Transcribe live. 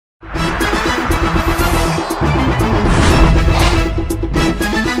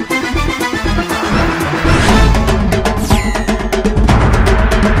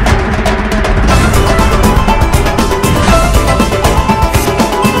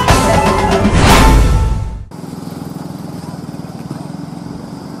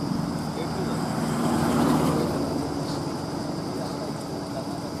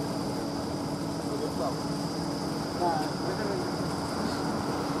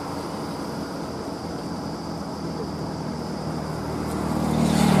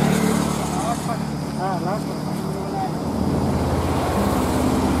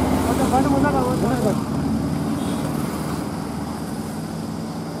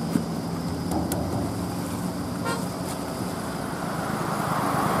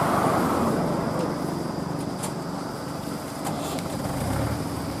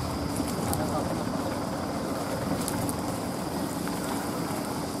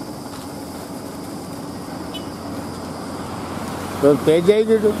Pay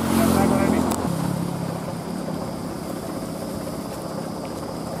చేయడు.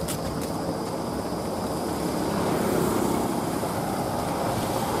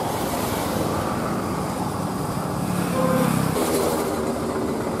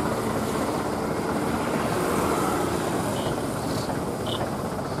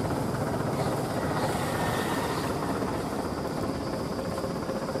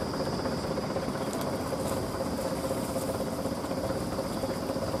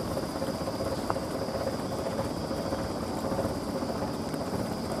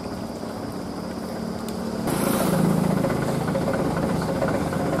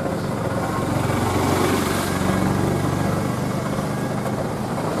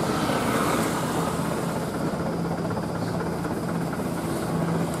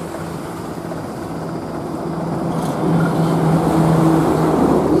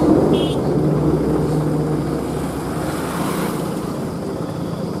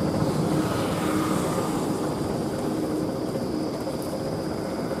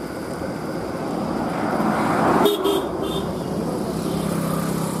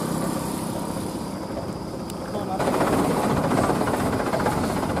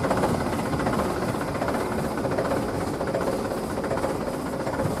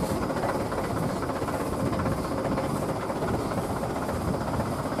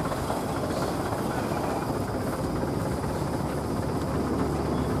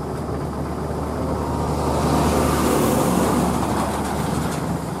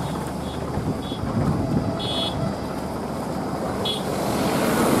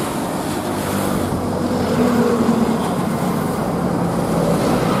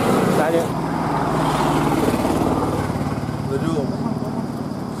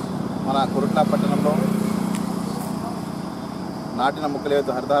 మన కొరుట్ల పట్టణంలో నాటిన మొక్కలు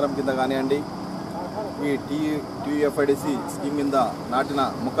ఏవైతే హరితహారం కింద కానివ్వండి, ఈ టీయూఎఫ్ఐడిసి స్కీమ్ కింద నాటిన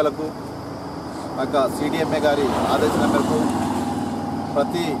మొక్కలకు సిడిఎంఏ గారి ఆదేశాల మేరకు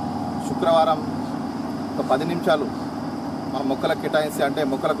ప్రతి శుక్రవారం ఒక 10 నిమిషాలు మన మొక్కలకు కేటాయిస్తే, అంటే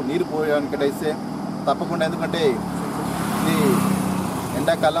మొక్కలకు నీరు పోయడానికి కేటాయిస్తే తప్పకుండా, ఎందుకంటే ఇది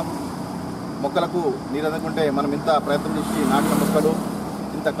ఎండాకాలం మొక్కలకు నీరు అందుకుంటే మనం ఇంత ప్రయత్నం చేసి నాటిన మొక్కలు,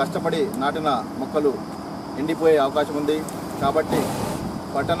 ఇంత కష్టపడి నాటిన మొక్కలు ఎండిపోయే అవకాశం ఉంది. కాబట్టి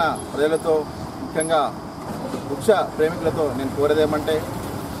పట్టణ ప్రజలతో, ముఖ్యంగా వృక్ష ప్రేమికులతో నేను కోరేదేమంటే,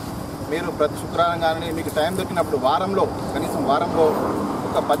 మీరు ప్రతి శుక్రవారం కానీ మీకు టైం దొరికినప్పుడు వారంలో కనీసం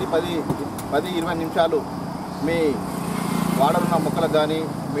ఒక 10-20 నిమిషాలు మీ వాడలో ఉన్న మొక్కలకు కానీ,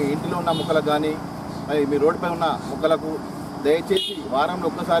 మీ ఇంటిలో ఉన్న మొక్కలకు కానీ, మరి మీ రోడ్డుపై ఉన్న మొక్కలకు దయచేసి వారంలో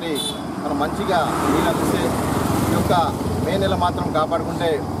ఒక్కసారి మనం మంచిగా నీళ్ళు అందిస్తే, ఈ యొక్క మే నెల మాత్రం కాపాడుకుంటే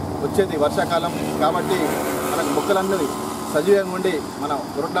వచ్చేది వర్షాకాలం. కాబట్టి మనకు మొక్కలన్నీ సజీవంగా ఉండి మన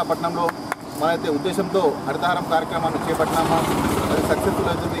కొరుట్ల పట్టణంలో మనైతే ఉద్దేశంతో హరితహారం కార్యక్రమాన్ని చేపట్టినామో అది సక్సెస్ఫుల్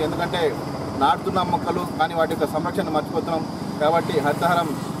అవుతుంది. ఎందుకంటే నాటుతున్న మొక్కలు కానీ వాటి యొక్క సంరక్షణ మర్చిపోతున్నాం. కాబట్టి హరితహారం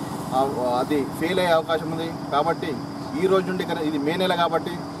అది ఫెయిల్ అయ్యే అవకాశం ఉంది. కాబట్టి ఈ రోజు నుండి ఇది మే నెల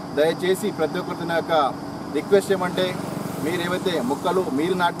కాబట్టి దయచేసి ప్రతి ఒక్కరి యొక్క రిక్వెస్ట్ ఏమంటే, మీరు ఏవైతే మొక్కలు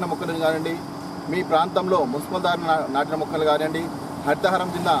మీరు నాటిన మొక్కలు కానివ్వండి, మీ ప్రాంతంలో మున్సిపల్ దారి నాటిన మొక్కలు కానివ్వండి, హరితహారం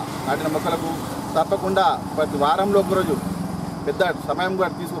కింద నాటిన మొక్కలకు తప్పకుండా ప్రతి వారంలో ఒకరోజు, పెద్ద సమయం కూడా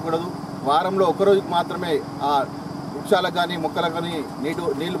తీసుకోకూడదు, వారంలో ఒకరోజుకి మాత్రమే ఆ వృక్షాలకు కానీ మొక్కలకు కానీ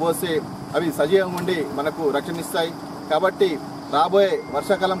నీళ్లు పోస్తే అవి సజీవంగా ఉండి మనకు రక్షణ ఇస్తాయి. కాబట్టి రాబోయే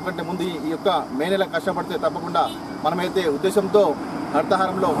వర్షాకాలం కంటే ముందు ఈ యొక్క మే నెల కష్టపడితే తప్పకుండా మనమైతే ఉద్దేశంతో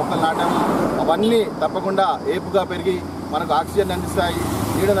హరితహారంలో మొక్కలు నాటాము, అవన్నీ తప్పకుండా ఏపుగా పెరిగి మనకు ఆక్సిజన్ అందిస్తాయి,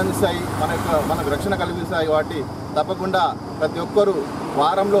 నీడను అందిస్తాయి, మనకు రక్షణ కలిగిస్తాయి. వాటి తప్పకుండా ప్రతి ఒక్కరూ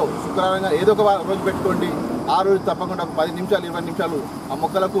వారంలో శుక్రవారంగా ఏదో ఒక రోజు పెట్టుకోండి. ఆ రోజు తప్పకుండా 10-20 నిమిషాలు ఆ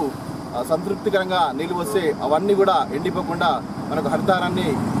మొక్కలకు సంతృప్తికరంగా నీళ్ళు వస్తే అవన్నీ కూడా ఎండిపోకుండా మనకు హరితహారాన్ని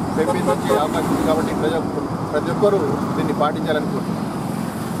పెంపొందించే అవకాశం ఉంది. కాబట్టి ప్రతి ఒక్కరూ దీన్ని పాటించాలనుకుంటున్నాను.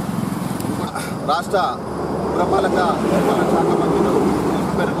 రాష్ట్ర పురపాలక నిర్మాణ శాఖ మంత్రులు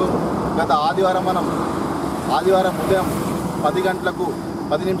మేరకు గత ఆదివారం ఉదయం 10 గంటలకు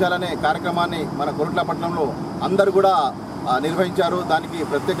 10 నిమిషాలనే కార్యక్రమాన్ని మన కొరుట్ల పట్టణంలో అందరూ కూడా నిర్వహించారు. దానికి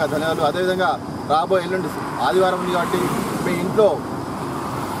ప్రత్యేక ధన్యవాదాలు. అదేవిధంగా రాబోయే ఎల్లుండి ఆదివారం ఉంది కాబట్టి మీ ఇంట్లో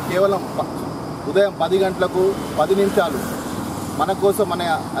కేవలం ఉదయం 10 గంటలకు 10 నిమిషాలు మన కోసం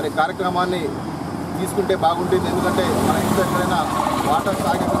అనే కార్యక్రమాన్ని తీసుకుంటే బాగుంటుంది. ఎందుకంటే మన ఇంట్లో ఎక్కడైనా వాటర్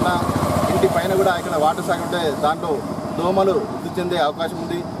సాగకుండా, ఇంటి పైన కూడా ఇక్కడ వాటర్ సాగి ఉంటే దాంట్లో దోమలు వృద్ధి చెందే అవకాశం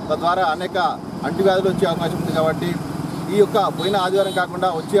ఉంది, తద్వారా అనేక అంటువ్యాధులు వచ్చే అవకాశం ఉంది. కాబట్టి ఈ యొక్క పోయిన ఆదివారం కాకుండా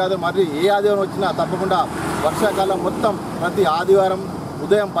వచ్చే ఆదివారం, మరి ఏ ఆదివారం వచ్చినా తప్పకుండా వర్షాకాలం మొత్తం ప్రతి ఆదివారం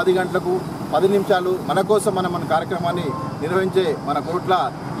ఉదయం 10 గంటలకు 10 నిమిషాలు మన కోసం మన కార్యక్రమాన్ని నిర్వహించే మన కొరుట్ల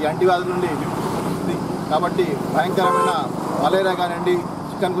ఈ అంటువ్యాధుల నుండి విముక్తి. కాబట్టి భయంకరమైన మలేరియా కానివ్వండి,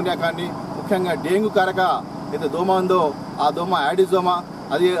 చికెన్ గున్యా కానీ, ముఖ్యంగా డెంగ్యూ కారక ఏదైతే దోమ ఉందో ఆ దోమ యాడిస్ దోమ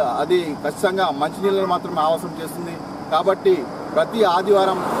అది ఖచ్చితంగా మంచినీళ్ళను మాత్రమే ఆవాసం చేస్తుంది. కాబట్టి ప్రతి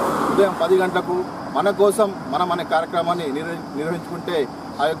ఆదివారం ఉదయం 10 గంటలకు మన కోసం మనం అనే కార్యక్రమాన్ని నిర్వహించుకుంటే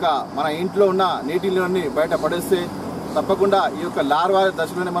ఆ యొక్క మన ఇంట్లో ఉన్న నీటిని బయట పడేస్తే తప్పకుండా ఈ యొక్క లార్వా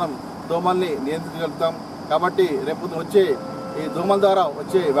దశలోనే మనం దోమల్ని నియంత్రించగలుగుతాం. కాబట్టి రేపు వచ్చే ఈ దోమల ద్వారా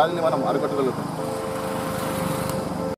వచ్చే వ్యాధిని మనం అరికట్టగలుగుతాం.